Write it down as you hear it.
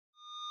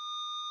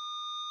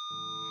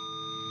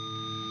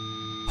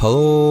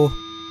Hello,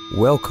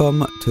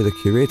 welcome to the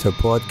Curator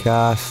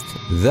Podcast.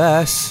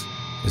 This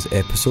is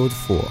episode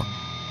 4.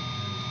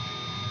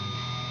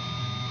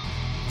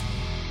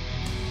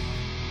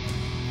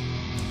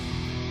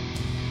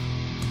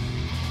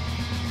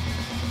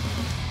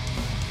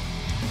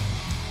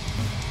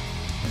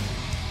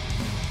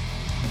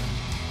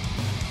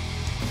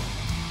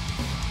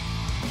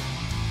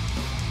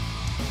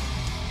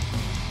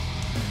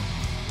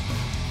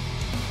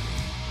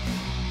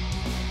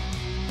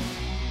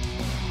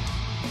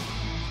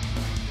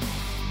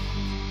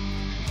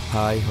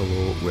 Hi,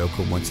 hello,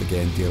 welcome once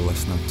again, dear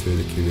listener, to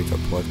the Curator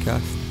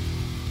Podcast.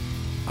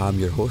 I'm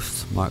your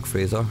host, Mark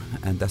Fraser,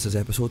 and this is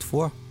episode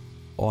 4.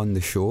 On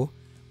the show,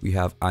 we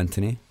have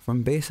Anthony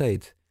from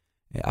Bayside.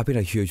 I've been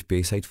a huge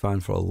Bayside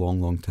fan for a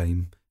long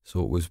time,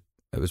 so it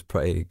was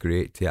pretty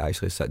great to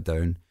actually sit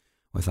down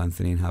with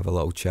Anthony and have a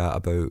little chat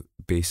about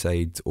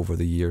Bayside over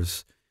the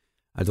years.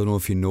 I don't know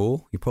if you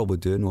know, you probably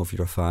do know if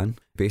you're a fan.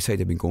 Bayside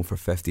have been going for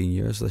 15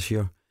 years this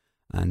year,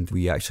 and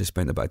we actually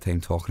spent a bit of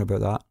time talking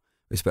about that.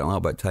 We spent a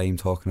little bit of time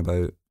talking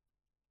about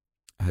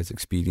his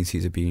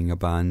experiences of being a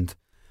band,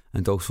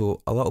 and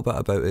also a little bit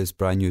about his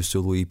brand new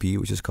solo EP,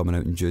 which is coming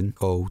out in June,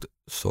 called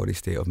Sorry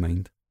State of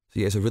Mind. So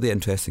yeah, he's a really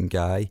interesting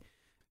guy.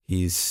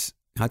 He's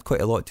had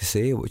quite a lot to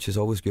say, which is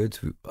always good.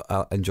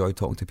 I enjoy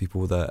talking to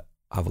people that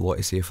have a lot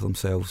to say for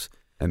themselves.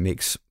 It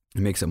makes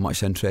it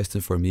much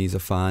interesting for me as a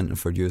fan and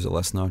for you as a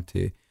listener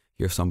to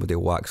hear somebody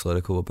wax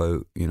lyrical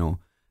about, you know,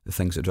 the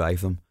things that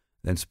drive them,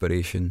 the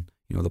inspiration,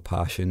 you know, the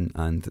passion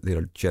and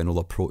their general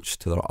approach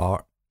to their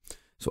art.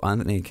 So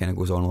Anthony kind of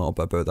goes on a little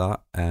bit about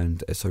that,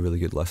 and it's a really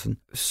good listen.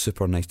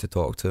 Super nice to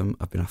talk to him.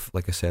 I've been a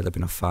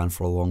fan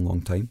for a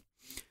long time.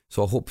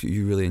 So I hope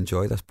you really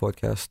enjoy this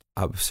podcast.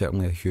 It was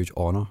certainly a huge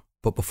honour.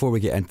 But before we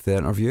get into the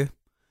interview,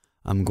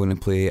 I'm going to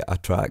play a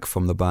track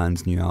from the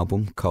band's new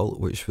album, Cult,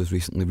 which was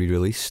recently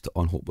re-released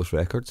on Hopeless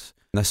Records.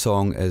 And this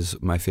song is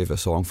my favourite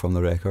song from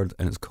the record,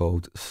 and it's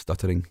called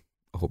Stuttering.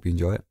 I hope you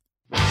enjoy it.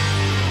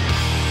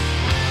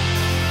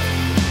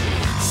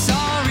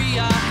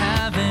 I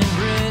haven't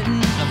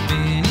written, I've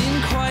been in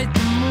quite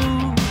the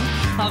mood.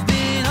 I've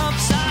been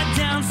upside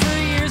down for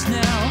years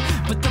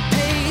now, but the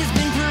pay's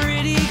been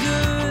pretty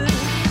good.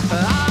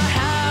 I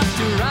have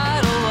to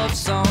write a love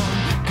song,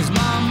 cause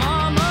my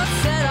mama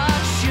said I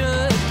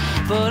should,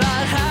 but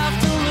I'd have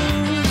to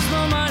lose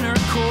the minor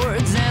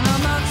chords, and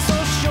I'm not so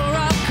sure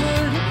I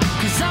could,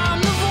 cause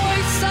I'm the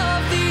voice of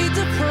the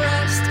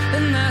depressed,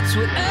 and that's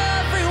what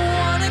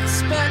everyone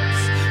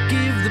expects.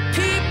 Give the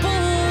people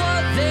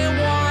what they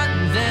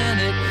want, then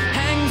it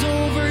hangs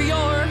over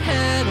your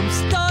head. I'm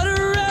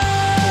stuttering,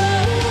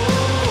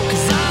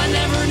 cause I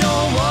never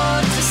know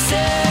what to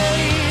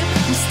say.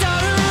 I'm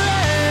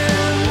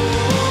stuttering,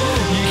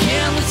 you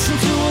can't listen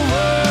to a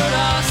word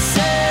I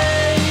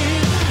say.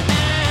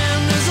 And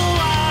there's a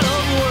lot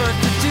of work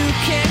to do,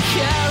 can't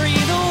carry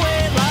the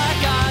weight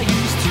like I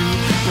used to,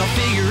 but I'll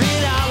figure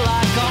it out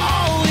like I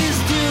always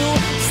do.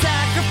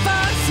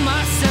 Sacrifice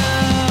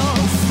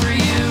myself for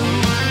you.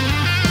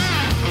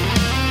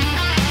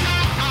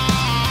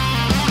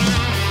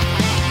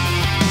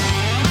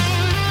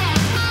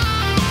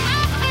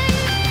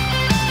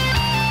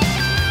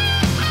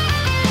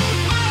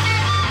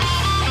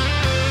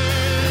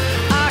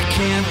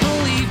 Can't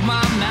believe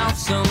my mouth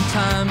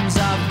sometimes,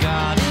 I've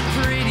got it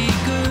pretty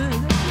good.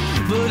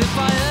 But if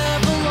I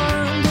ever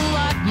learn to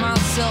like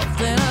myself,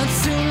 then I'd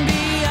soon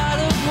be out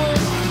of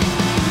work.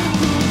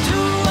 Who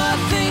do I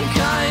think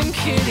I'm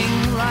kidding?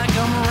 Like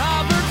I'm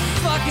Robert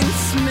fucking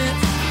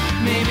Smith.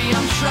 Maybe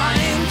I'm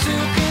trying to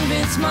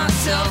convince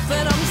myself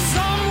that I'm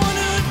someone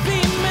who'd be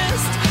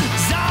missed,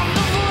 'cause I'm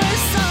the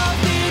voice of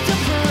the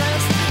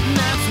depressed, and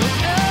that's what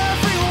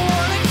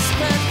everyone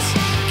expects.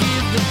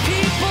 Give the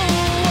people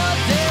what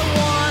they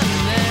want,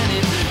 and then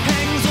it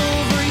hangs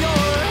over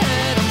your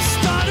head. I'm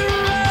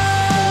stuttering,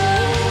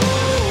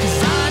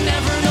 'cause I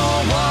never know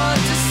what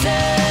to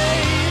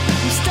say.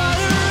 I'm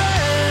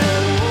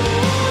stuttering,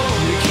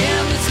 you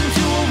can't listen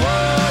to a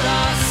word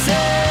I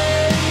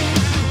say.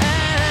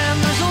 And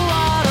there's a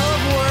lot of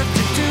work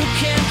to do,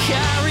 can't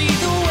carry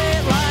the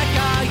weight like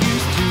I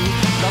used to,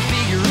 but I'll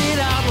figure it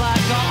out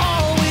like I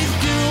always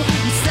do,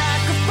 and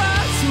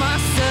sacrifice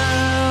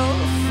myself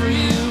for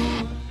you.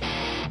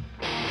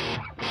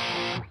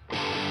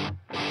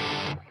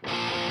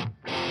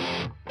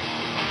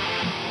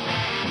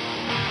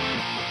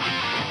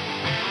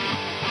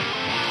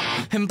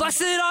 And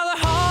blessed are the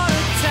heart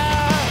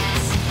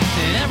attacks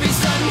and every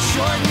sudden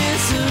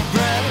shortness of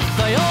breath.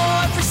 I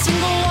owe every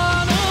single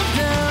one of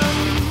them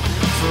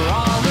for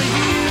all of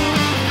you.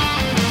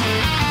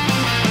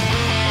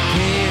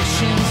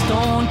 Patience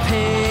don't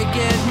pay,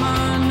 get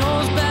my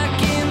nose back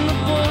in the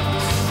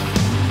books,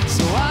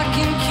 so I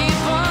can keep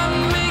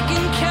on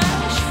making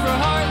cash for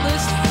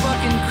heartless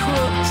fucking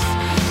crooks.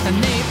 And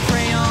they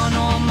prey on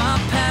all my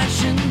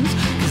passions,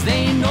 'cause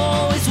they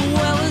know as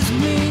well as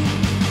me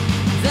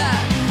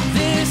that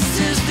this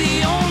is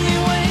the only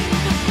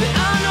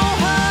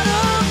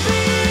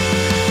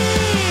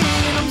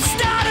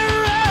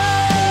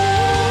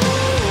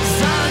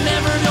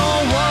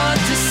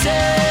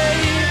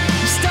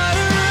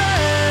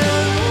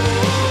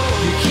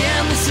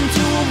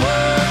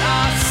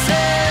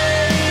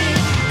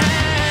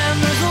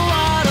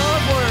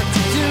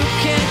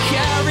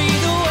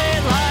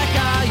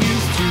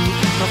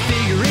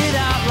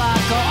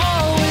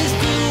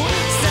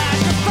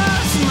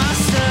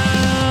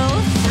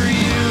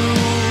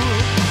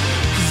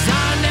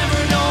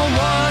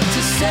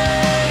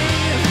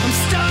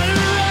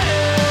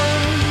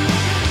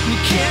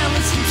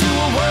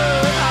single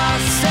word I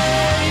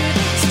say.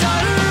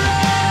 Start a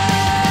riot.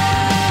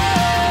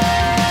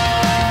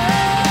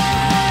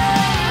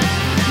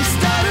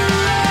 Start a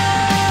riot.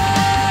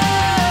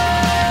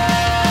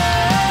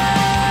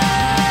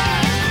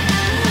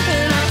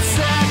 And I'd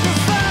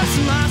sacrifice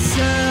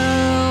myself.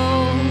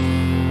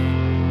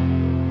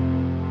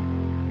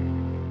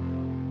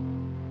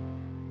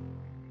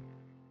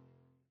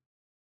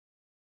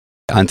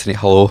 Anthony,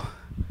 hello.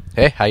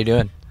 Hey, how you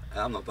doing?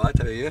 I'm not bad.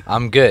 How are you?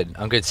 I'm good.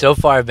 So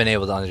far, I've been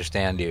able to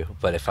understand you.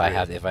 But if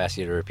Great. if I ask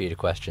you to repeat a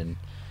question,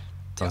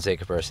 don't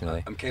take it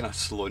personally. I'm kind of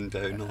slowing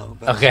down a little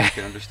bit. Okay. So you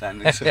can understand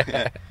me. So,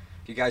 yeah.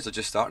 You guys are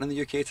just starting in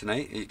the UK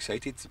tonight. Are you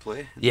excited to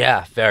play?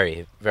 Yeah,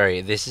 very,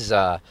 very. This is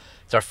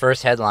it's our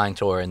first headline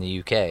tour in the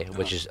UK,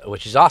 which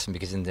is awesome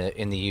because in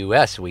the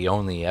US we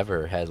only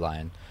ever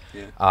headline.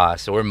 Yeah.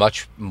 So we're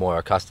much more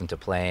accustomed to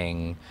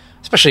playing,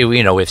 especially we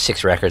have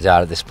 6 records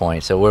out at this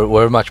point, so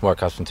we're much more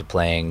accustomed to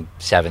playing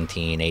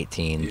 17,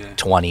 18, Yeah.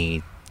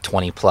 20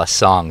 plus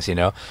songs,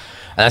 and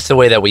that's the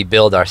way that we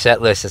build our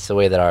set list. That's the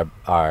way that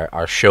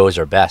our shows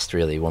are best,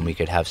 really, when we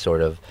could have sort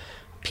of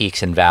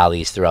peaks and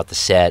valleys throughout the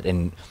set.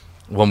 And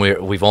when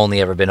we've only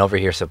ever been over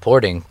here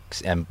supporting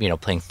and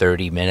playing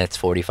 30 minutes,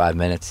 45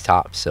 minutes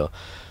tops. So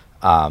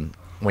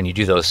when you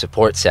do those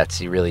support sets,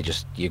 you really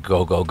just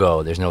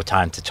go. There's no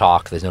time to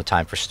talk. There's no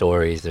time for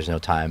stories. There's no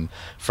time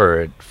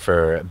for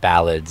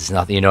ballads.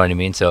 Nothing. You know what I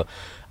mean? So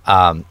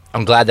I'm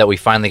glad that we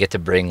finally get to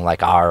bring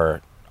like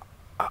our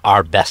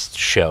best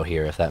show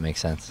here, if that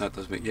makes sense. That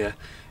does make, yeah.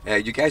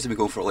 You guys have been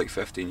going for like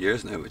 15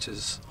 years now, which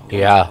is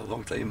a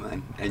long time,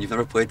 man. And you've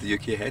never played the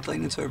UK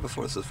headlining tour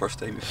before. This is the first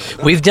time you've played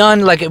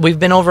that. We've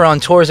been over on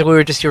tours. Like we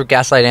were just here at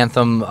Gaslight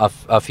Anthem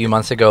a few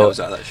months ago. I was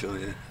at that show,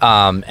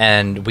 yeah.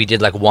 And we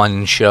did like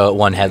one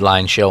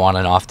headline show on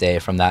an off day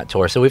from that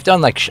tour. So we've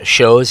done like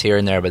shows here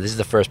and there, but this is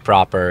the first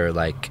proper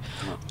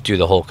do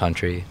the whole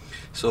country.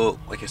 So,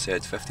 like I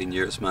said, 15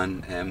 years,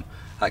 man.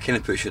 That kind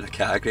of puts you in a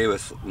category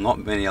with not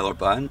many other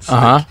bands.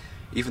 Uh-huh.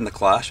 Even the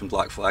Clash and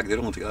Black Flag, they're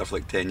only together for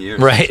like 10 years.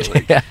 Right. So,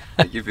 Yeah.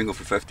 You've been going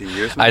for 15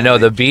 years. Man. I know,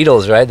 the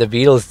Beatles, right? The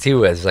Beatles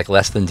too is like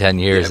less than 10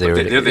 years. Yeah,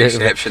 but they're the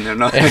exception. They're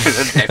not. They're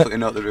definitely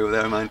not the rule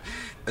there, man.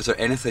 Is there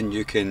anything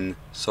you can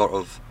sort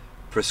of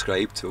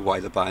prescribe to why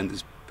the band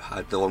has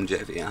had the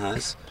longevity it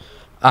has?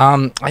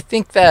 I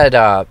think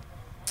that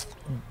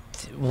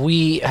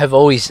we have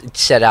always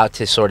set out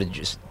to sort of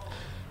just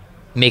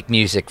make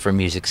music for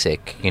music's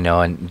sake,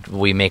 and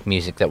we make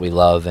music that we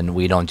love, and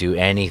we don't do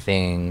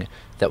anything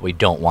that we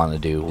don't want to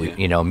do.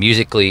 We,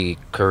 musically,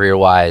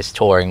 career-wise,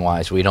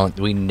 touring-wise, we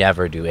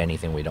never do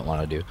anything we don't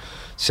want to do.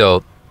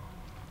 So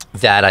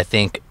that I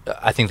think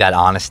that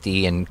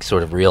honesty and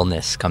sort of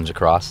realness comes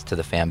across to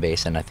the fan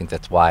base, and I think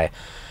that's why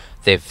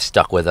they've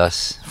stuck with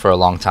us for a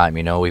long time.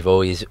 We've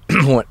always,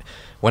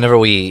 whenever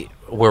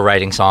we're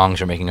writing songs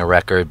or making a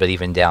record, but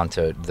even down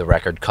to the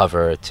record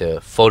cover,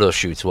 to photo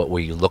shoots, what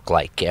we look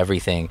like,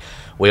 everything,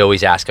 we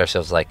always ask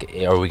ourselves, like,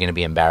 are we going to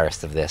be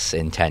embarrassed of this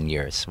in 10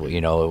 years? Am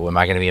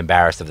I going to be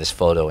embarrassed of this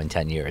photo in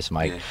 10 years? Am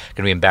I going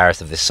to be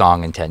embarrassed of this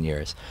song in 10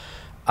 years?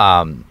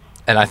 And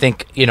I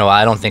think,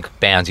 I don't think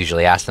bands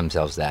usually ask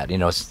themselves that.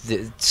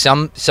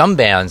 Some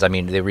bands, I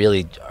mean, they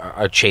really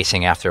are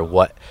chasing after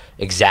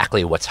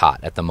what's hot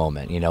at the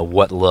moment.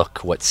 What look,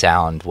 what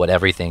sound, what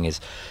everything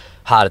is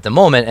hot at the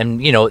moment, and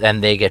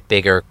and they get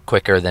bigger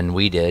quicker than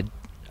we did.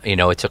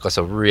 It took us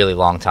a really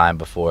long time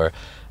before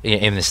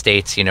in the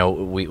States,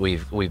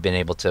 we've been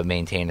able to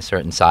maintain a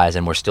certain size,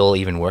 and we're still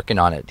even working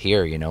on it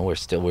here.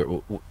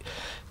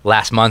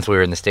 Last month we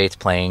were in the States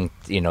playing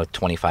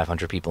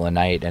 2,500 people a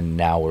night, and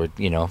now we're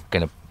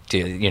gonna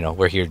do,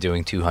 we're here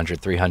doing 200,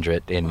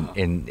 300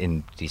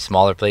 in these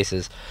smaller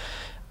places.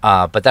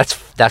 But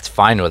that's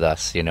fine with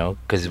us,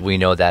 because we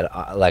know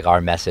that like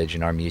our message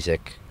and our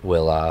music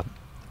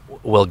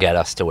will get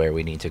us to where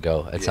we need to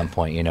go at some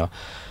point,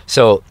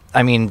 So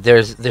I mean,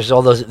 there's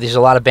a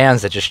lot of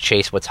bands that just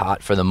chase what's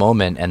hot for the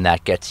moment, and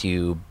that gets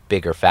you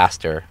bigger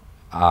faster.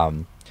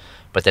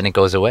 But then it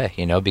goes away,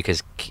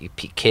 because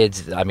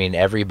kids. I mean,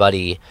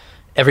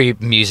 every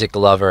music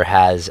lover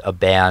has a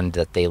band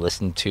that they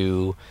listened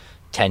to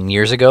 10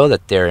 years ago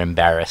that they're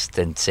embarrassed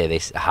and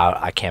say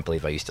I can't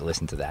believe I used to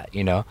listen to that,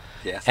 Yeah,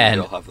 I think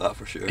and we all have that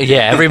for sure.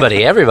 Yeah,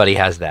 everybody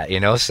has that,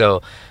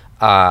 So.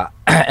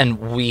 And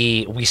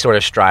we sort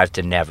of strive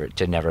to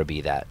never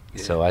be that.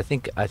 Yeah. So I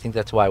think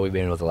that's why we've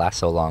been able to last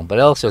so long. But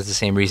also it's the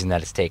same reason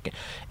that it's taken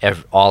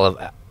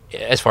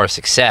as far as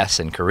success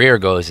and career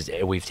goes,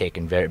 we've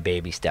taken very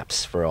baby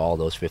steps for all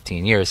those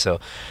 15 years. So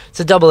it's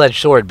a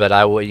double-edged sword, but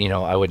I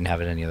wouldn't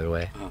have it any other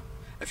way.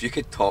 If you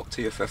could talk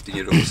to your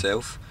 15-year-old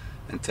self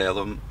and tell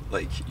them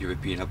like you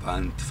would be in a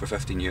band for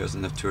 15 years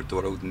and have toured the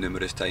world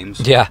numerous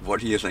times, what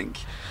do you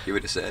think you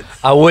would have said?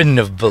 I wouldn't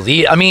have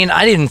believed. I mean,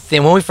 I didn't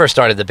think when we first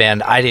started the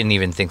band, I didn't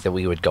even think that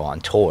we would go on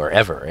tour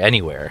ever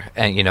anywhere,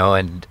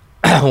 and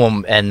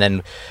and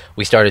then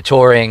we started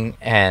touring,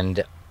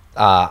 and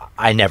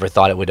I never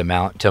thought it would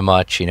amount to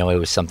much. It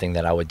was something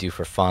that I would do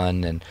for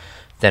fun, and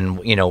then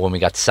when we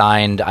got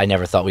signed, I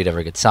never thought we'd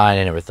ever get signed.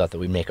 I never thought that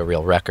we'd make a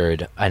real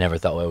record. I never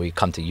thought we'd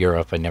come to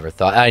Europe. I never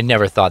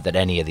thought that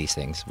any of these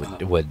things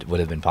would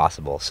have been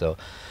possible. So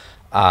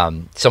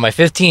so my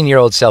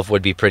 15-year-old self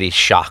would be pretty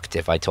shocked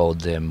if I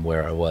told him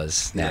where I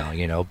was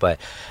now, But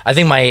I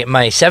think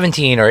my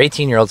 17 or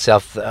 18-year-old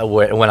self,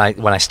 when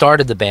I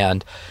started the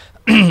band,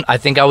 I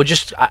think I would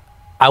just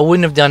I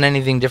wouldn't have done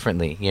anything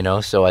differently,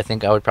 So I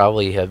think I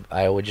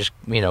would just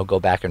go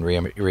back and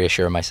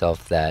reassure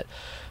myself that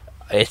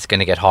it's going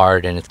to get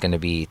hard and it's going to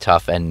be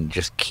tough, and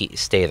just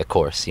stay the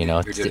course,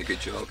 You're doing a good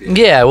job.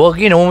 Yeah, well,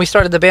 when we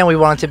started the band, we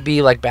wanted to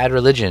be like Bad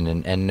Religion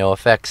and No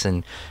Effects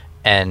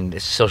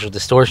and Social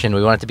Distortion.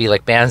 We wanted to be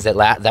like bands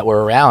that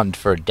were around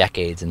for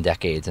decades and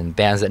decades, and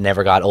bands that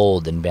never got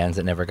old, and bands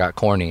that never got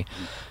corny.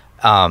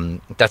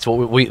 That's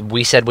what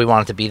we said we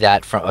wanted to be.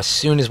 That from as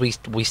soon as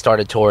we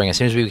started touring, as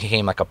soon as we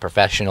became like a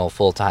professional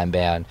full-time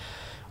band,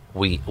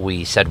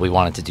 we said we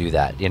wanted to do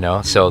that,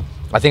 So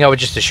I think I would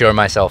just assure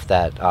myself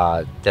that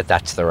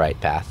that's the right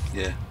path.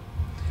 Yeah.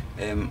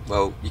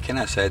 Well, you kind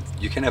of said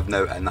you kind of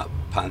now in that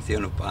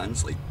pantheon of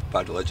bands like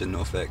Bad Religion,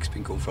 No Effects,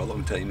 been going for a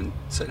long time, and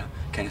sort of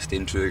kind of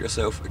staying true to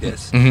yourself, I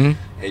guess.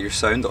 Mm-hmm. Your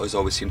sound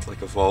always seemed to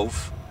like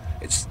evolve.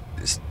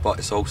 But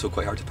it's also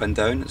quite hard to pin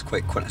down. It's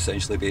quite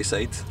quintessentially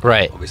Bayside.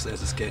 Right. Obviously,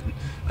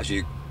 as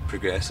you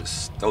progress, it's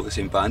still the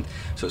same band.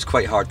 So it's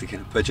quite hard to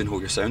kind of pigeonhole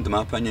your sound, in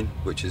my opinion,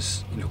 which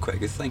is quite a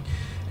good thing.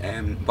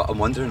 But I'm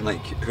wondering, like,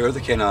 who are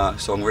the kind of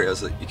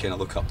songwriters that you kind of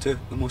look up to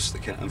the most,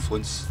 that kind of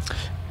influence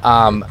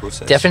the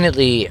process?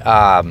 Definitely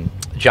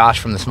Josh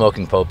from the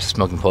Smoking Popes.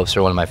 Smoking Popes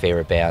are one of my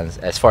favorite bands.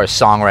 As far as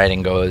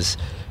songwriting goes,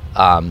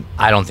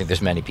 I don't think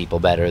there's many people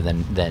better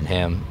than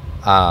him.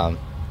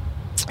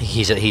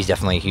 He's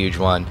definitely a huge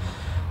one.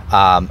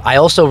 I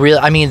also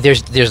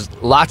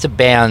there's lots of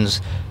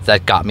bands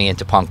that got me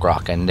into punk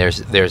rock, and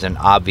there's an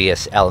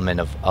obvious element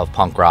of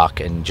punk rock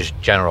and just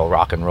general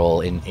rock and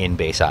roll in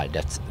Bayside.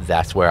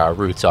 That's where our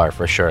roots are,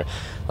 for sure.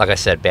 Like I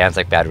said, bands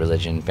like Bad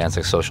Religion, bands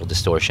like Social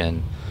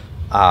Distortion,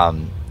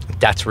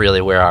 that's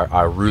really where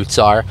our roots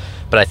are.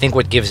 But I think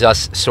what gives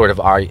us sort of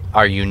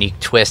our unique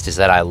twist is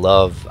that I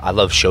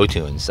love show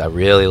tunes. I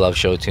really love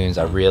show tunes.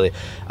 I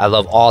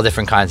love all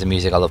different kinds of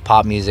music. I love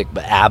pop music,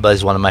 but ABBA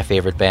is one of my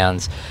favorite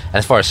bands. And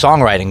as far as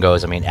songwriting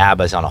goes,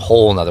 ABBA's on a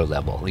whole nother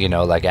level.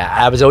 Like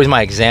ABBA's always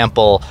my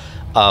example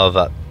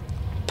of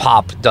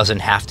pop doesn't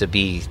have to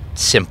be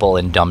simple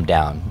and dumbed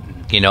down.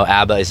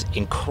 ABBA is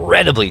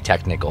incredibly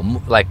technical.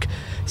 Like,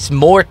 it's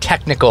more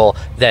technical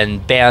than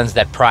bands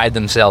that pride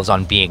themselves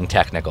on being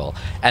technical,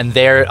 and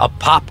they're a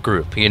pop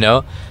group,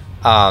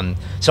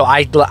 So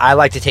I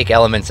like to take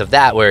elements of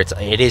that where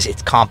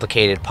it's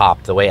complicated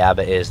pop, the way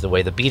ABBA is, the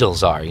way the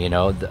Beatles are,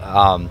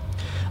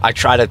 I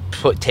try to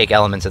take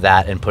elements of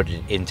that and put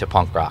it into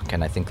punk rock,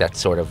 and I think that's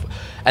sort of.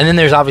 And then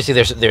there's obviously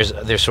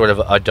there's sort of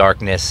a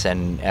darkness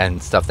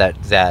and stuff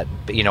that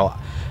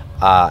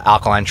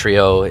Alkaline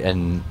Trio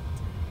and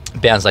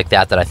bands like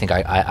that I think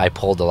I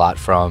pulled a lot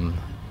from.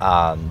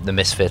 The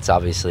Misfits,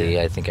 obviously.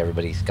 I think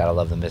everybody's gotta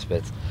love the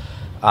Misfits.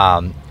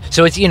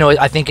 So it's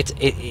I think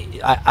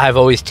I've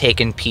always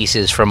taken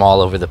pieces from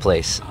all over the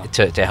place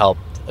to help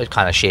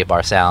kind of shape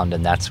our sound,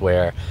 and that's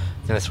where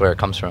it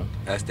comes from.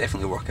 It's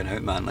definitely working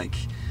out, man. Like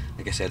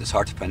I said, it's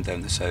hard to pin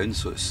down the sound,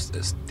 so it's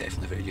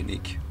definitely very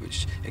unique,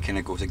 which it kind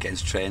of goes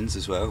against trends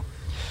as well.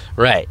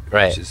 Right.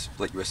 Which is,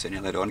 like you were saying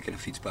earlier on, kind of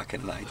feeds back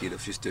into that idea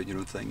of just doing your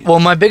own thing. Well,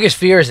 my biggest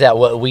fear is that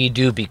what we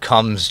do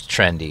becomes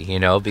trendy,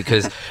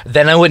 because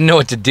then I wouldn't know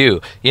what to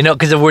do,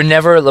 because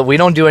we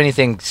don't do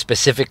anything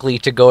specifically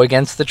to go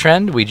against the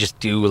trend. We just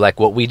do like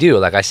what we do.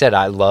 Like I said,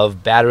 I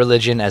love Bad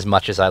Religion as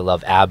much as I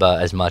love ABBA,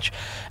 as much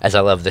as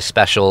I love the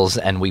Specials,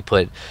 and we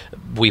put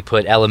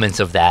elements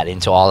of that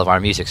into all of our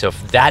music. So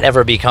if that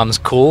ever becomes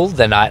cool,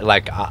 then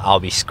I'll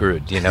be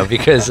screwed,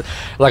 because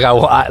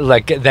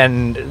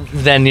then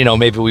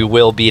maybe we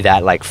will be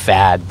that like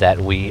fad that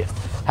we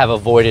have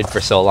avoided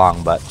for so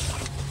long. But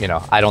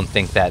I don't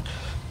think that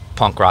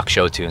punk rock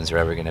show tunes are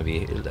ever going to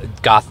be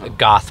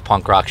goth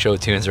punk rock show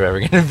tunes are ever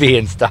going to be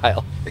in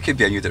style. It could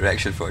be a new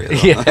direction for you, though.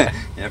 Yeah.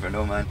 You never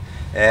know, man.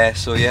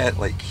 So yeah,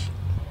 like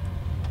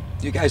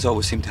you guys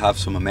always seem to have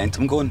some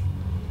momentum going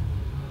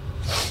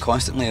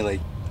constantly.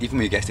 Like even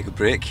when you guys take a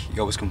break, you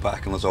always come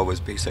back and there's always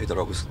Bayside are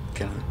always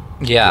kind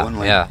of going.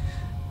 Like, yeah.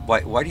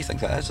 Why do you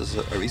think that is? Is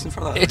there a reason for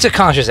that? It's a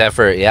conscious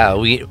effort. Yeah,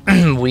 we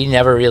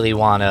never really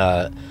want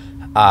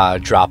to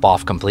drop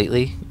off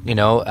completely.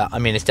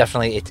 It's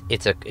definitely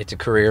it's a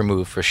career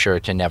move for sure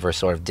to never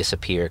sort of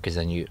disappear, because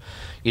then you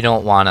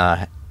don't want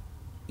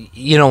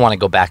to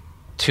go back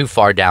too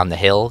far down the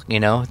hill,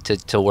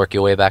 to work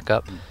your way back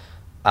up.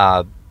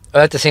 But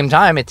at the same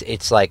time,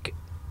 it's like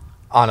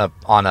on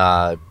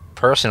a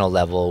personal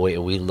level,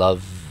 we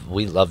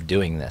love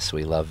doing this.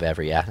 We love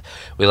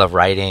we love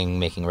writing,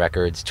 making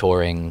records,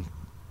 touring.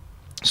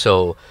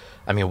 So,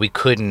 we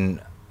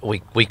couldn't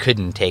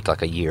take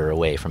like a year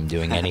away from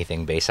doing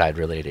anything Bayside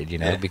related,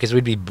 because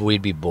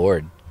we'd be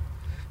bored.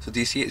 So do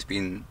you see it's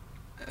been?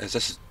 I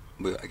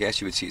guess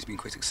you would see it's been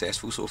quite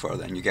successful so far.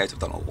 Then you guys have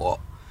done a lot.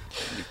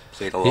 You've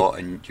played a lot,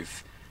 and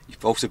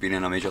you've also been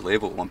in a major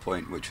label at one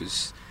point, which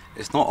was,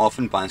 it's not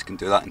often bands can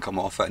do that and come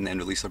off it and then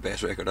release their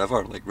best record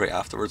ever, like right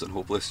afterwards and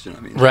Hopeless. Do you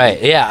know what I mean?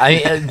 Right. Yeah.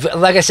 I mean,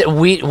 like I said,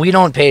 we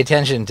don't pay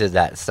attention to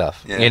that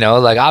stuff. Yeah. You know,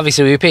 like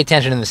obviously we pay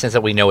attention in the sense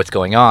that we know what's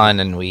going on,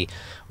 and we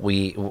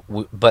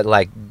but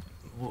like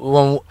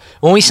when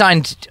we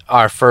signed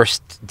our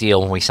first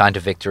deal, when we signed to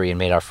Victory and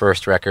made our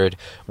first record,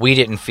 we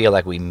didn't feel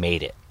like we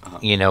made it.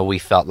 You know, we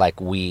felt like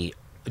we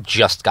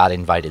just got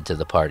invited to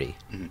the party,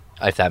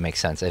 if that makes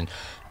sense. And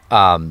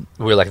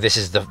we were like,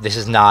 this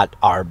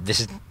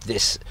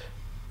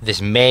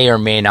may or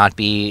may not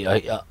be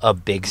a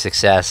big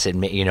success,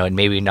 and you know, it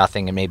may be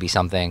nothing, it may be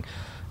something.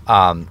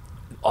 To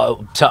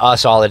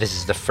us, all it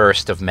is the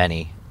first of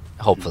many,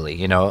 hopefully,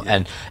 you know.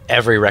 And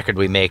every record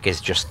we make is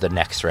just the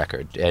next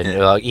record.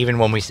 And even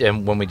when we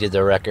did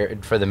the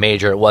record for the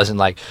major, it wasn't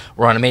like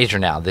we're on a major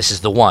now. This is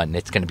the one.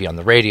 It's going to be on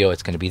the radio.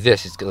 It's going to be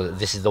this.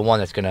 This is the one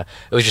that's going to.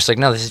 It was just like,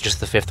 no, this is just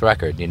the fifth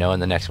record, you know,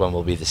 and the next one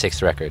will be the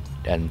sixth record.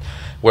 And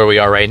where we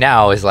are right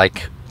now is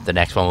like, the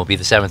next one will be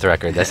the seventh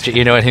record. That's,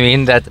 you know what I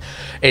mean? That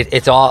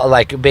it's all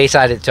like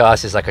Bayside to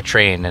us is like a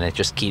train, and it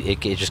just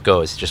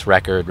goes. It's just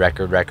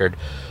record,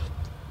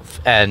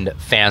 and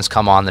fans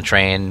come on the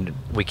train.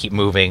 We keep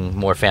moving.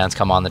 More fans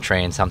come on the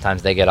train.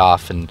 Sometimes they get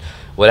off, and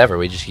whatever.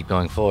 We just keep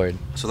going forward.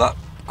 So that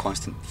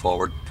constant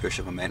forward push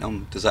of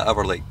momentum, does that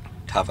ever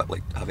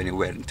have any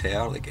wear and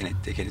tear,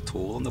 take any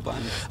toll on the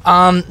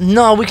band?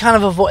 No, we kind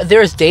of avoid.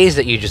 There's days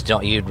that you just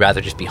don't. You'd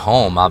rather just be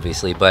home,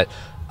 obviously, but.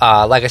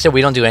 Like I said,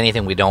 we don't do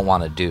anything we don't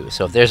want to do.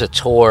 So if there's a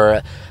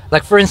tour,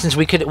 like for instance,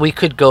 we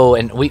could go,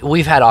 and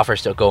we've had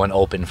offers to go and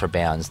open for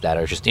bands that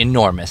are just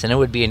enormous, and it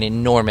would be an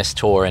enormous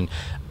tour, and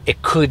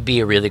it could be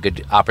a really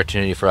good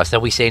opportunity for us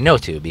that we say no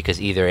to, because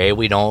either A,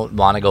 we don't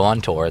want to go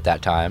on tour at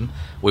that time,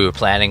 we were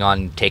planning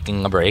on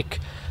taking a break,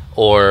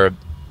 or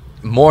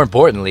more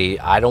importantly,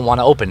 I don't want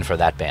to open for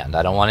that band.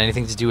 I don't want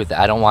anything to do with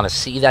that. I don't want to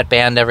see that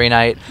band every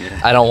night.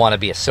 Yeah. I don't want to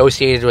be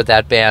associated with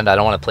that band. I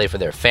don't want to play for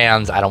their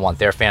fans. I don't want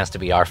their fans to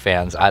be our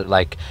fans.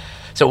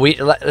 So we,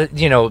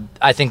 you know,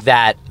 I think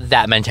that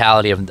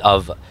mentality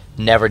of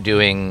never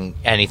doing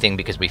anything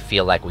because we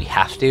feel like we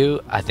have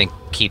to, I think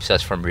keeps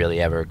us from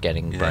really ever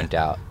getting burnt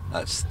out.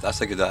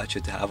 That's a good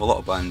attitude to have. A lot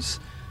of bands,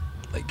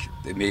 like,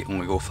 they may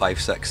only go 5,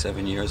 6,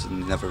 7 years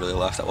and never really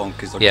last that long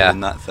because they're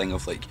doing that thing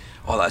of like,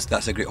 oh,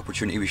 that's a great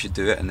opportunity, we should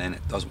do it, and then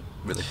it doesn't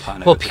really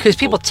pan out. Well, because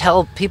people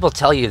tell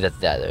you that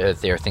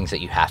there are things that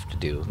you have to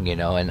do, you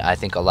know, and I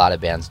think a lot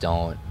of bands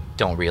don't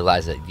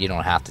realize that you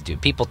don't have to do.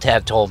 People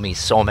have told me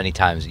so many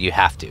times, you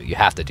have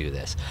to do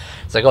this.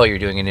 It's like, oh, you're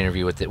doing an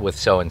interview with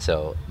so and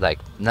so. Like,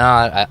 no,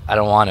 I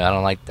don't want to. I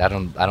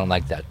don't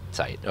like that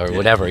site or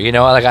whatever. You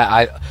know,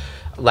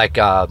 like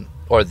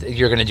or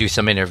you're going to do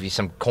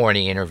some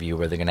corny interview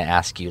where they're going to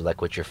ask you like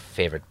what your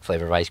favorite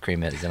flavor of ice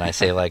cream is, and I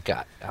say like,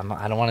 I'm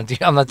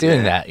not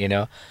doing that, you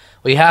know.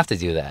 Well, you have to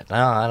do that. No,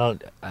 I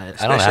don't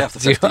have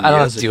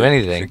to do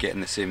anything. You're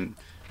getting the same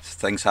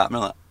things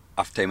happening like,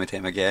 after time and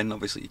time again.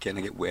 Obviously, you kind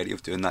of get wary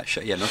of doing that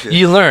shit. Yeah,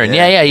 you learn.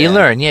 You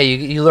learn. Yeah,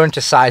 you learn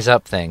to size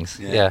up things.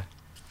 Yeah.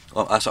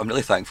 Well, I'm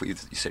really thankful you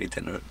said you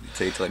to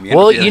let me.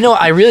 Well, you know,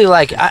 I really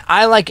like.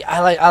 I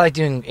like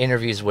doing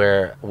interviews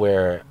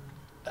where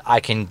I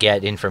can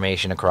get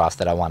information across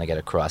that I want to get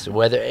across.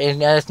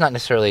 And it's not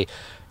necessarily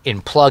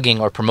in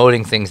plugging or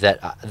promoting things that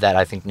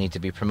I think need to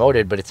be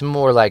promoted, but it's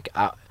more like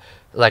I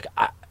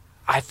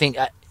think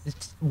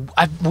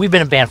we've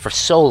been a band for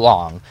so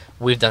long.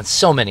 We've done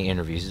so many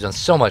interviews. We've done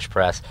so much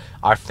press.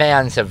 Our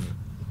fans have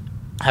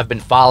been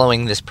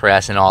following this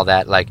press and all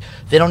that. Like,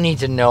 they don't need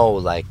to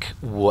know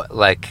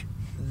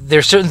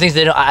there's certain things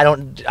I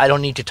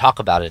don't need to talk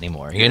about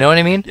anymore. You know what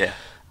I mean? Yeah.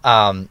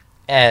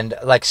 And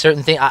like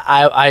certain things,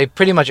 I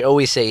pretty much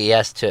always say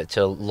yes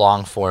to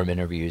long form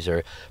interviews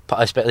or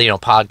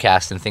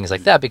podcasts and things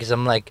like that, because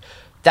I'm like,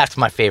 that's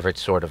my favorite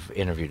sort of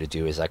interview to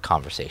do, is like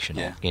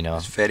conversational. Yeah. You know,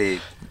 it's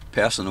very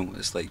personal.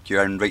 It's like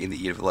you're right in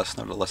the ear of the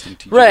listener, they're listening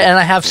to you. Right, and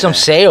I have some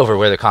say over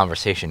where the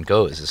conversation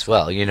goes as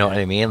well. You know what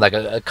I mean? Like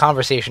a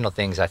conversational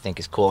things I think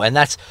is cool, and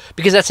that's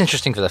because that's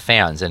interesting for the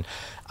fans. And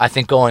I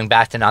think going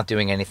back to not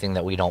doing anything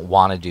that we don't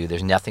want to do,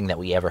 there's nothing that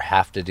we ever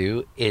have to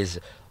do, is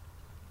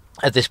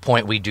at this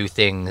point we do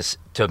things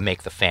to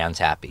make the fans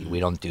happy. We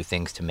don't do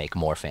things to make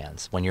more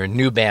fans. When you're a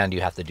new band,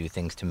 you have to do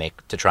things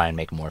to try and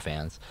make more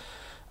fans.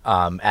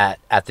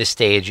 At this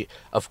stage,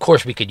 of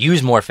course, we could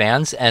use more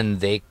fans, and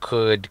they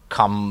could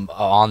come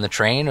on the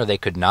train or they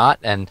could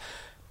not.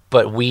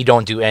 But we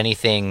don't do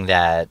anything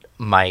that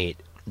might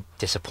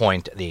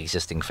disappoint the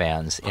existing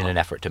fans in an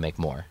effort to make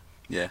more.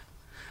 Yeah,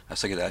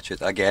 that's a good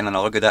attitude. Again,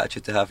 another good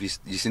attitude to have.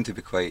 You seem to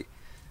be quite,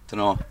 I don't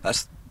know,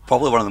 that's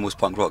probably one of the most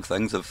punk rock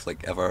things I've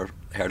ever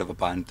heard of a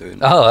band doing.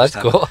 Oh, that's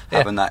cool.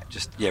 Having that,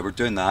 we're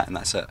doing that and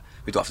that's it.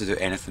 We don't have to do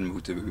anything. We'll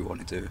do what we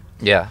want to do.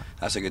 Yeah,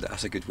 that's a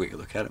good way to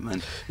look at it,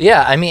 man.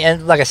 Yeah, I mean,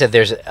 and like I said,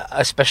 there's,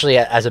 especially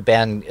as a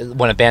band,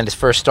 when a band is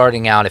first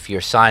starting out, if you're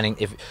signing,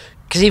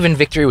 because even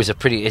Victory is a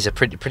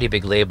pretty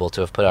big label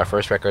to have put our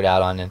first record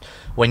out on, and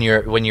when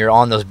you're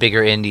on those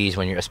bigger indies,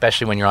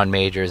 especially when you're on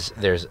majors,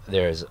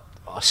 there's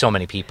so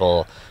many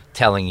people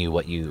telling you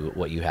what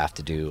you have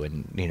to do,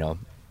 and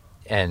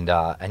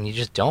and you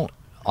just don't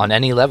on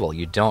any level.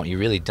 You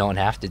really don't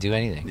have to do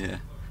anything. Yeah,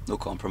 no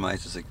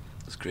compromise.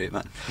 It's great,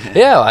 man.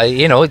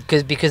 Yeah,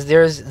 because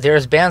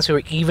there's bands who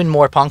are even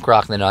more punk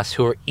rock than us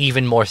who are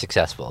even more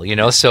successful.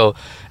 So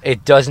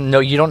it doesn't. No,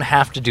 you don't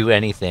have to do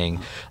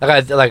anything.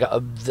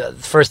 The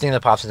first thing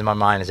that pops into my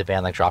mind is a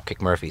band like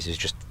Dropkick Murphys, who's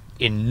just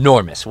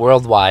enormous,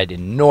 worldwide,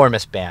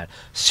 enormous band,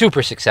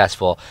 super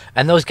successful,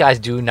 and those guys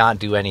do not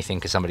do anything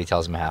because somebody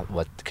tells them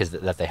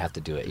that they have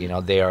to do it.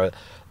 They are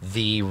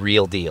the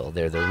real deal.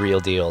 They're the real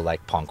deal,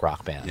 like punk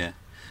rock band. Yeah.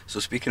 So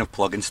speaking of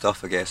plugging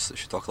stuff, I guess we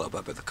should talk a little bit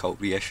about the Cult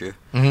reissue.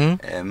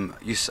 Mm-hmm.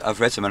 I've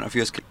read some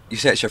interviews. You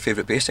said it's your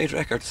favourite Bayside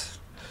record.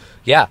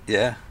 Yeah.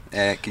 Yeah.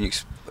 Can you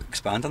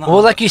expand on that?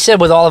 Well, like you said,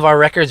 with all of our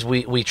records,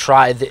 we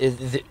try.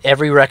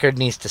 Every record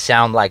needs to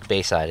sound like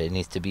Bayside. It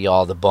needs to be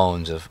all the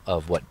bones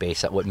of what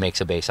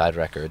makes a Bayside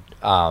record.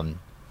 And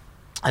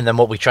then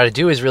what we try to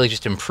do is really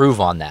just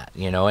improve on that,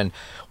 and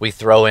we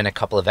throw in a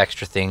couple of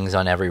extra things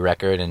on every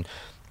record, and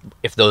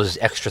if those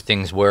extra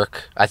things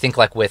work, I think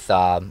like with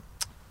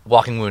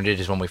Walking Wounded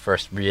is when we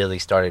first really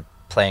started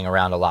playing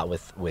around a lot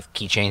with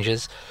key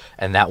changes,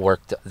 and that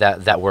worked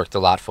a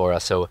lot for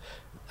us. So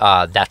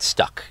that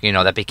stuck.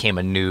 That became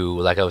a new,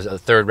 like it was a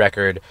third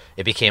record.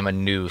 It became a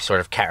new sort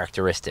of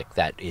characteristic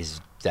that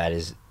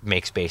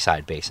makes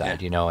Bayside,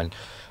 yeah.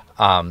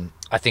 And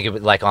I think it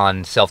was like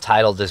on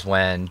Self-Titled is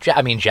when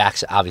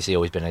Jack's obviously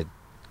always been a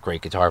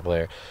great guitar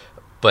player,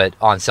 but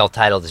on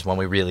Self-Titled is when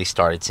we really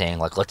started saying,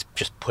 like, let's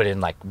just put in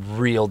like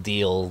real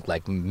deal,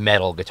 like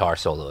metal guitar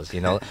solos,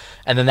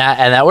 and then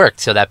that worked.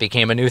 So that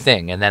became a new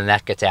thing, and then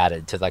that gets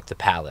added to like the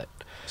palette.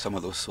 Some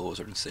of those solos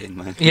are insane,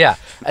 man. Yeah.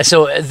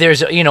 So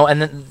there's,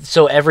 and then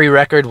so every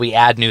record we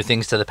add new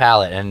things to the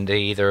palette, and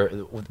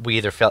we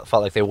either felt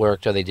like they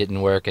worked or they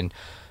didn't work, and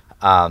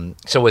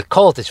so with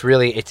Cult, it's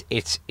really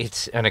it's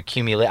an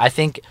accumulate. I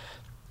think.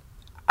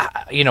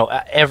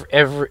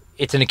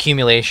 It's an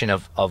accumulation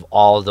of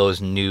all those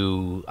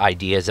new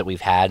ideas that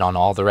we've had on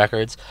all the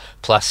records,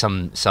 plus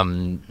some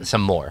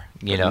more.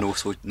 No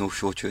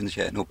show tunes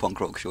yet, no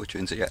punk rock show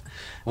tunes yet.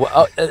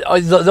 Well,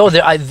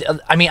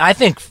 I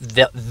think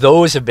that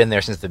those have been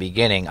there since the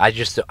beginning. I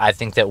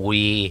think that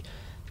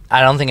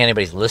I don't think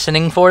anybody's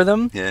listening for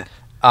them. Yeah.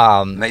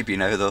 Maybe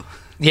now though.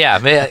 Yeah,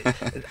 there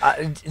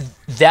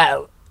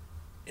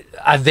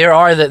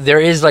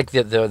is like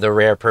the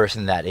rare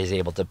person that is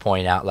able to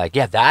point out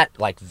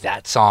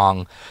that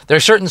song. There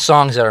are certain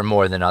songs that are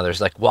more than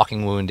others, like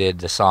Walking Wounded,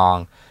 the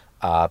song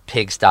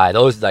Pigsty.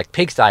 Those, like,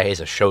 Pigsty is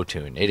a show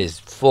tune. It is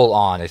full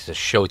on. It's a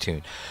show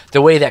tune.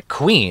 The way that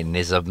Queen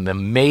is an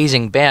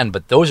amazing band,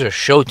 but those are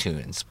show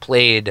tunes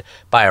played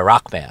by a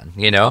rock band.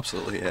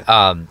 Absolutely.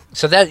 Yeah.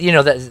 So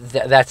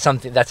that's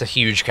something that's a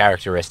huge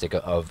characteristic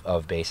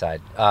of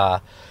Bayside.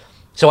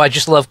 So I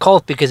just love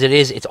Cult because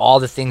it's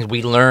all the things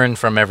we learn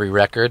from every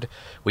record.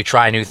 We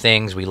try new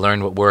things. We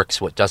learn what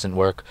works, what doesn't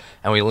work,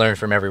 and we learn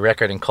from every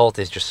record. And Cult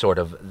is just sort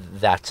of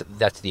that's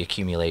the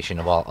accumulation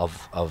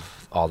of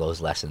all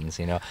those lessons,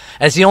 And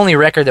it's the only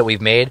record that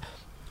we've made.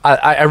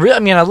 I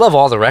love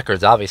all the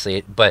records,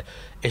 obviously, but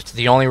it's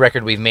the only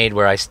record we've made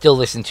where I still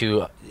listen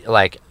to,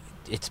 like,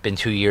 it's been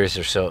 2 years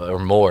or so or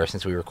more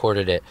since we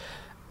recorded it,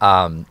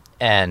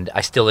 and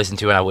I still listen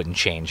to it and I wouldn't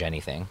change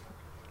anything.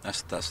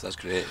 That's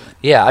great.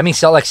 Yeah,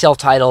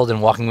 Self-Titled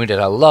and Walking Wounded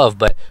I love,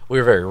 but we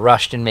were very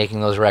rushed in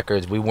making those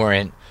records. We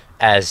weren't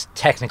as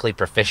technically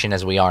proficient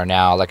as we are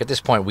now. Like, at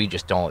this point, we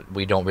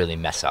don't really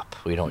mess up.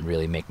 We don't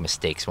really make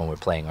mistakes when we're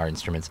playing our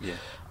instruments.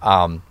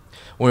 Yeah. When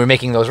we were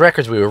making those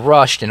records, we were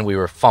rushed and we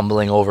were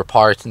fumbling over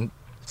parts and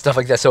stuff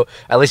like that. So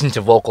I listened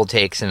to vocal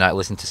takes and I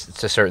listened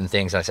to certain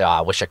things and I said, I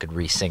wish I could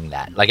re-sing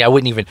that. Like, I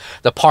wouldn't even,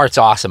 the part's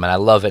awesome and I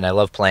love it and I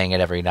love playing it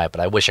every night, but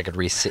I wish I could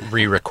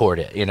re-record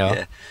it,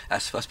 Yeah, I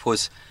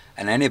suppose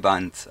in any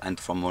band, and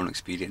from my own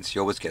experience, you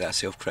always get that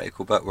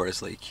self-critical bit,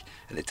 whereas, like,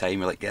 at the time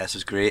you're like, yeah, this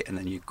was great, and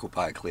then you go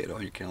back later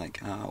on, you're kind of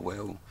like,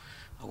 well,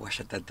 I wish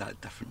I did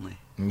that differently.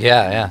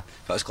 Yeah.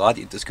 But I was glad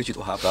it's good you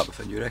don't have that with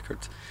a new record.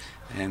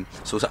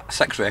 So it's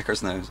 6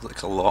 records now,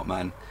 it's a lot,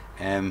 man.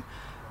 And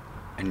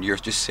you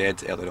just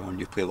said earlier on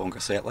you play longer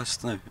set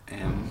lists now.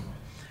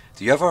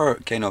 Do you ever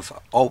kind of,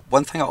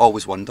 one thing I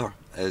always wonder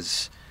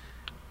is,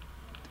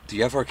 do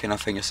you ever kind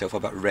of find yourself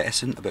a bit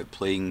reticent about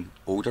playing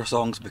older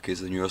songs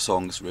because the newer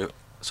songs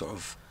sort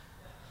of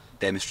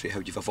demonstrate how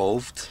you've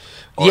evolved?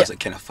 Or is it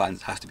kind of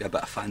has to be a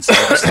bit of fan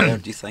service there,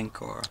 do you think?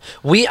 Or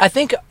I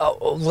think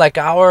like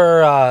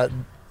the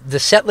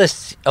set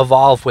lists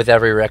evolve with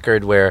every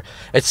record, where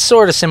it's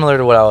sort of similar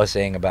to what I was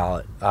saying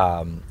about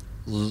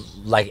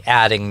like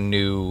adding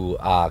new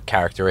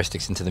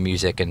characteristics into the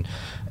music and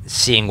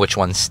seeing which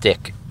ones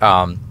stick.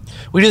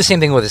 We do the same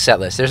thing with the set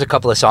list. There's a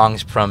couple of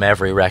songs from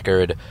every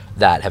record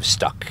that have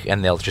stuck,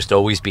 and they'll just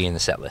always be in the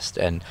set list.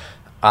 And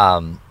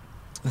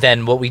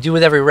then what we do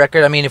with every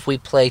record, if we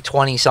play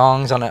 20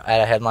 songs at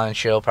a headline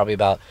show, probably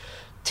about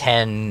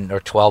 10 or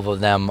 12 of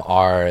them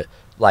are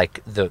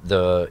like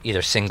the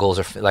either singles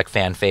or like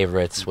fan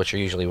favorites, which are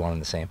usually one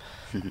and the same.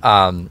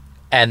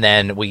 And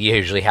then we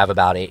usually have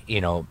about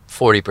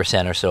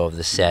 40% or so of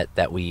the set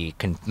that we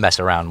can mess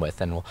around with,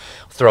 and we'll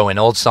throw in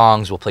old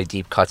songs. We'll play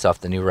deep cuts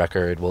off the new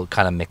record. We'll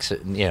kind of mix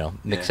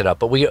it up.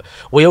 But we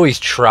always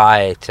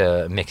try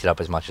to mix it up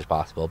as much as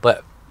possible.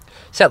 But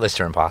set lists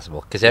are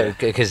impossible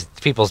because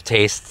people's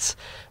tastes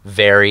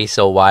vary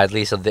so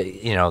widely.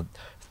 So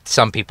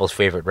some people's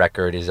favorite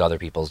record is other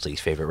people's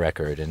least favorite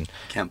record, and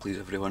can't please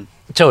everyone.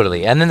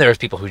 Totally. And then there's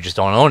people who just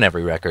don't own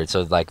every record.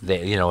 So like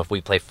if we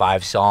play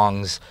 5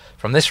 songs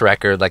from this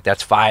record, like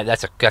that's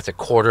a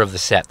quarter of the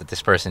set that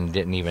this person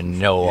didn't even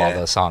know all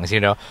those songs,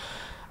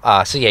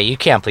 So yeah, you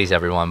can't please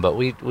everyone, but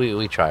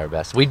we try our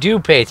best. We do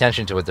pay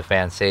attention to what the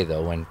fans say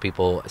though. When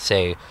people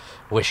say,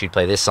 wish you'd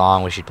play this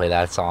song, wish you'd play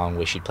that song,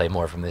 wish you'd play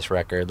more from this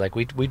record, like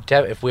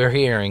if we're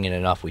hearing it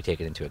enough, we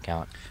take it into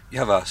account. You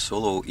have a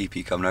solo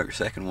EP coming out, your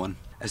second one.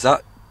 Is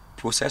that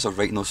process of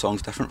writing those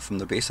songs different from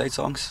the Bayside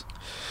songs?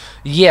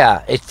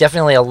 Yeah, it's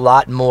definitely a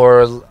lot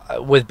more.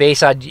 With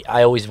Bayside,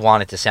 I always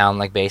want it to sound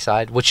like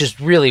Bayside, which is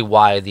really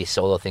why the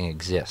solo thing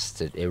exists.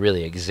 It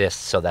really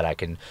exists so that I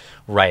can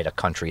write a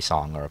country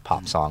song or a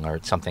pop song or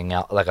something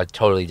else, like a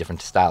totally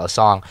different style of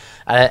song.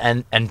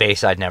 And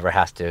Bayside never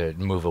has to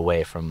move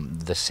away from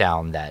the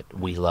sound that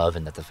we love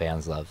and that the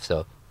fans love.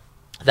 So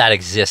that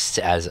exists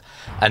as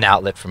an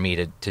outlet for me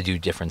to do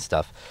different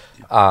stuff.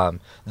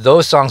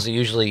 Those songs are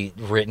usually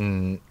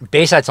written.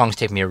 Bayside songs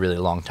take me a really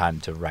long time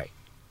to write.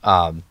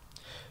 I'm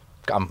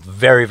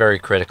very, very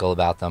critical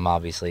about them,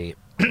 obviously,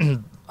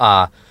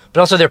 but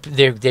also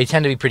they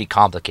tend to be pretty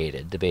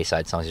complicated. The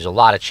Bayside songs, there's a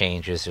lot of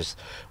changes.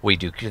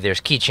 There's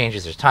key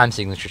changes, there's time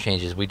signature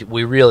changes.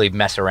 We really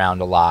mess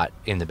around a lot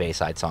in the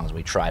Bayside songs.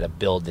 We try to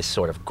build this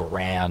sort of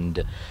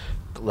grand,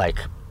 like,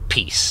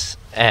 piece.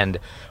 And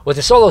with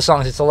the solo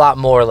songs, it's a lot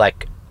more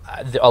like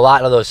a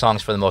lot of those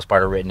songs, for the most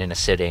part, are written in a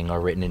sitting or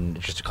written in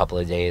just a couple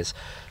of days.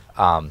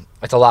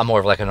 It's a lot more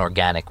of like an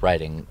organic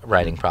writing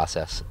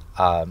process.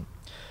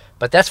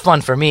 But that's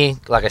fun for me,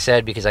 like I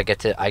said, because I get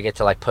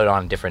to like put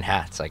on different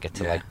hats. I get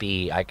to like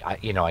be I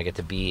get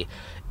to be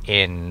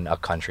in a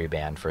country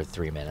band for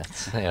 3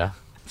 minutes.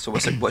 So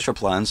what's your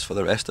plans for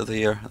the rest of the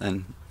year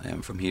and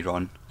from here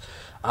on?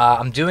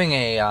 I'm doing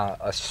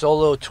a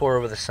solo tour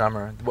over the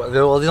summer. Well,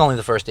 this is only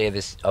the first day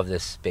of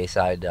this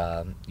Bayside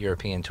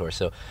European tour,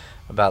 so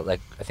I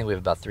think we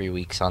have about 3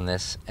 weeks on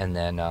this, and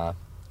then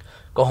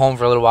go home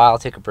for a little while,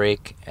 take a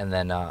break, and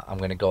then I'm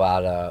gonna go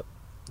out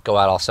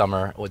all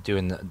summer with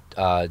doing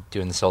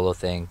the solo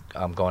thing.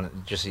 I'm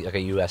going just like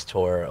a U.S.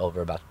 tour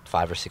over about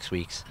 5 or 6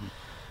 weeks,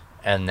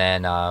 and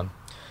then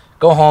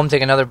go home,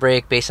 take another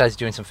break. Bayside's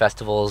doing some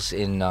festivals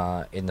in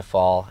the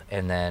fall,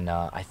 and then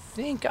I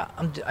think I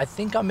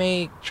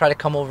may try to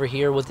come over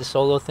here with the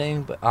solo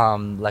thing, but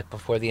like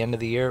before the end of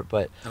the year.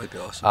 But that would be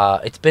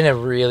awesome. It's been a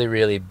really,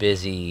 really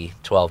busy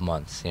 12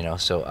 months,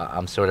 So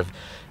I'm sort of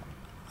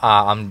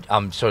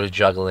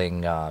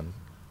juggling how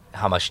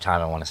much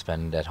time I want to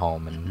spend at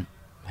home and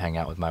hang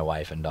out with my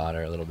wife and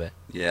daughter a little bit.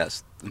 Yeah,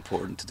 it's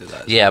important to do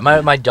that. Yeah,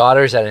 my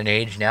daughter's at an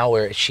age now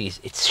where she's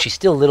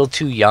still a little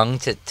too young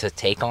to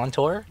take on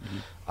tour.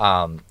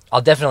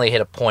 I'll definitely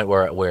hit a point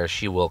where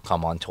she will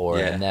come on tour,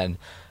 and then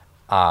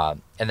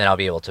I'll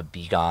be able to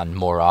be gone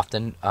more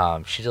often.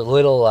 She's a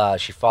little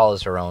she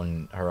follows her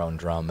own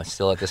drum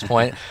still at this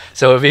point,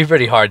 so it'd be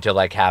pretty hard to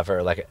like have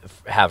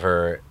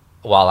her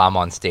while I'm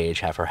on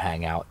stage, have her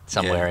hang out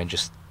somewhere and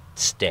just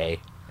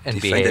stay. And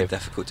do you find it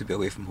difficult to be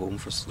away from home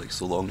for like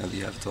so long now that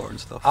you have a tour and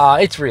stuff?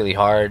 It's really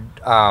hard,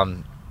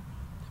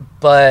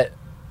 but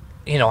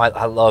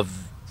I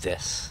love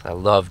this. I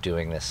love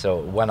doing this. So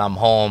when I'm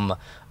home,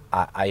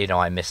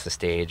 I miss the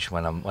stage.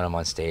 When I'm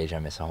on stage, I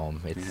miss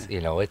home.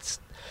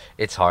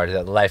 It's hard.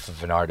 The life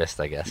of an artist,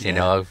 I guess.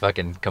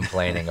 Fucking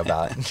complaining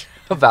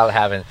about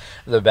having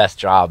the best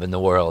job in the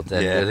world,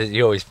 and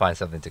you always find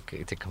something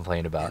to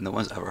complain about. And no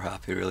one's ever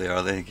happy, really,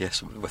 are they? I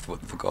guess with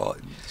what they've got,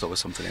 it's always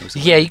something else.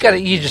 Yeah,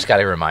 you just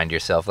gotta remind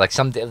yourself. Like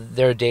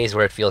there are days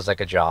where it feels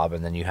like a job,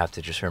 and then you have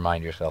to just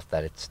remind yourself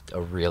that it's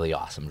a really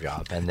awesome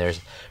job. And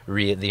there's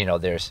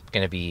there's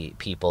gonna be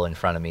people in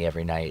front of me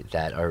every night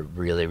that are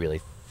really,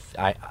 really.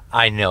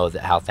 I know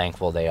that how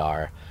thankful they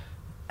are.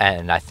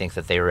 And I think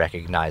that they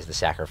recognize the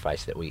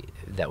sacrifice that we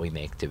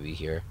make to be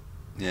here.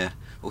 Yeah.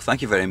 Well,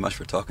 thank you very much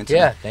for talking to me.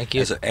 Yeah, thank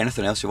you. Is there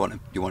anything else you want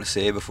to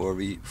say before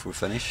we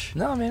finish?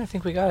 No, man, I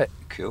think we got it.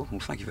 Cool. Well,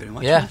 thank you very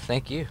much. Yeah, man.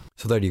 thank you.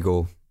 So there you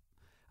go.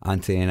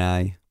 Anthony and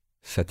I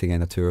sitting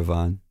in a tour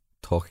van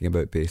talking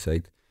about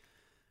Bayside.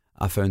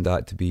 I found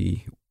that to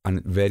be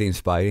very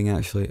inspiring,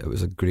 actually. It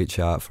was a great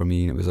chat for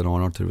me, and it was an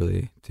honour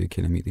to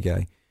kind of meet the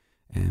guy.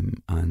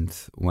 And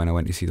when I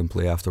went to see them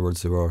play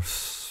afterwards, they were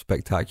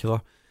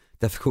spectacular.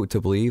 Difficult to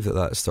believe that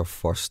that's their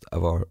first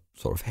ever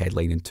sort of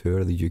headlining tour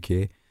of the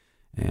UK.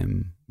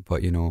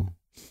 But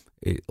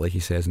like he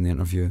says in the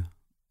interview,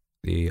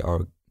 they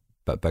are a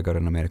bit bigger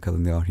in America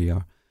than they are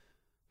here.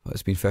 But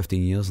it's been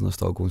 15 years and they're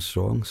still going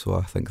strong, so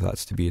I think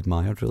that's to be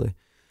admired, really.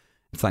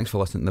 Thanks for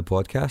listening to the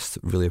podcast,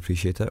 really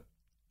appreciate it.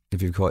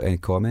 If you've got any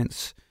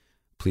comments,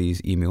 please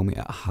email me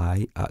at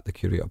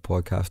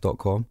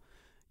hi@thecuratorpodcast.com.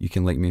 You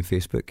can like me on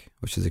Facebook,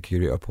 which is the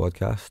Curator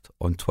Podcast,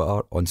 on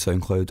Twitter, on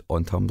SoundCloud,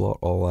 on Tumblr,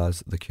 all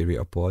as the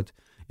Curator Pod.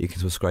 You can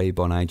subscribe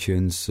on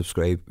iTunes,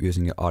 subscribe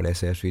using your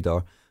RSS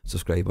reader,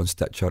 subscribe on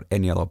Stitcher,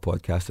 any other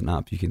podcasting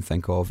app you can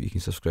think of, you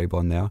can subscribe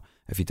on there.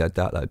 If you did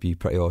that, that'd be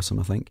pretty awesome,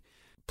 I think.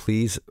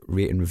 Please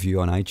rate and review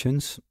on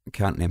iTunes.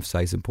 Can't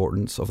emphasise the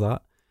importance of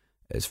that.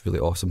 It's really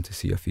awesome to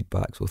see your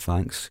feedback, so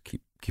thanks.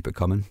 Keep it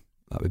coming.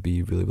 That would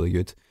be really, really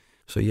good.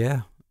 So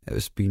yeah,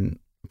 it's been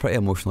a pretty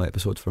emotional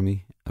episode for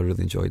me. I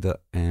really enjoyed it.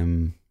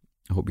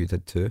 I hope you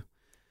did too.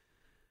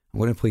 I'm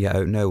going to play it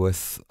out now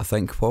with, I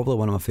think, probably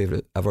one of my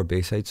favourite ever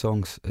Bayside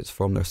songs. It's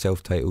from their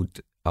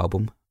self-titled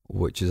album,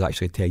 which is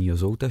actually 10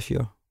 years old this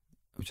year,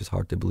 which is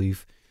hard to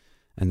believe.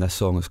 And this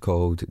song is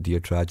called Dear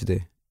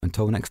Tragedy.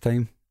 Until next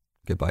time,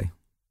 goodbye.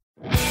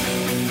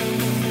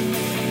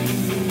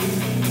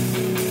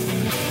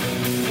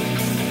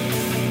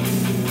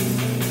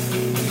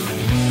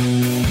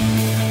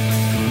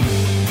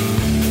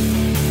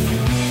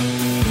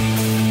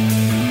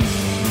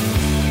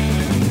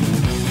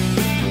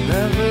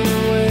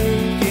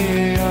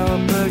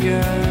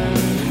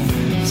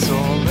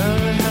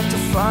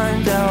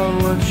 Find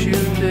out what you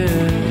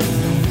did.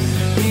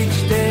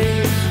 Each day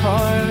is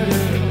harder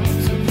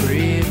to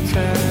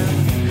pretend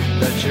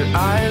that your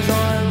eyes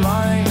aren't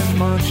lying as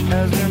much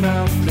as your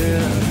mouth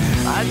did.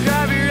 I'd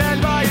grab your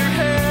head by your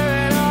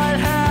hair and I'd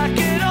hack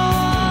it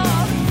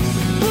off.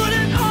 Put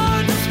it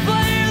on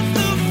display at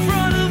the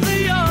front of the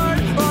yard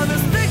on a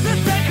stick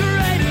that's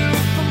decorated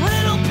with a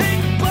little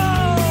pink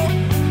bow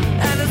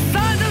and a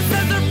sign that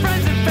says her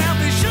friends and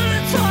family should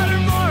have taught her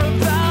more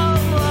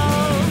about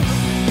love.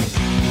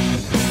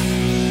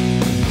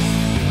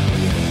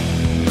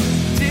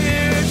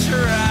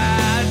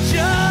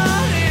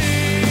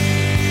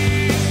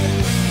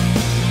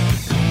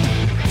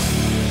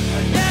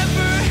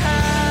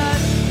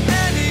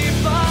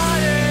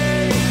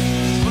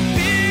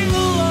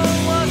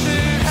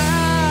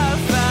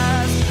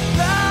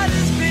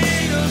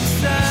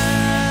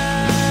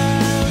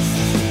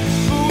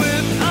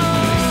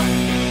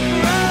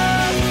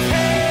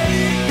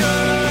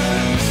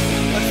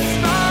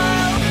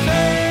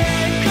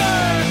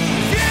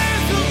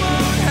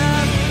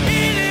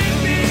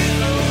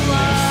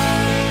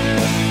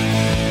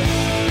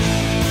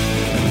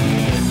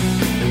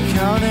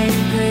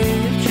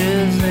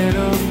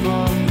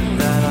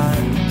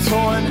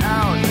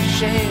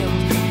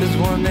 Cause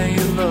one day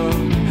you look,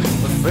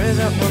 afraid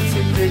that once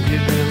you did,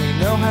 you'd really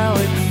know how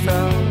it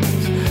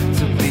felt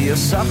to be a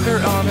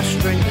sucker on a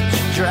string that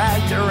you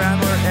dragged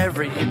around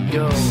wherever you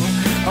go.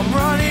 I'm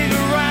running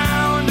around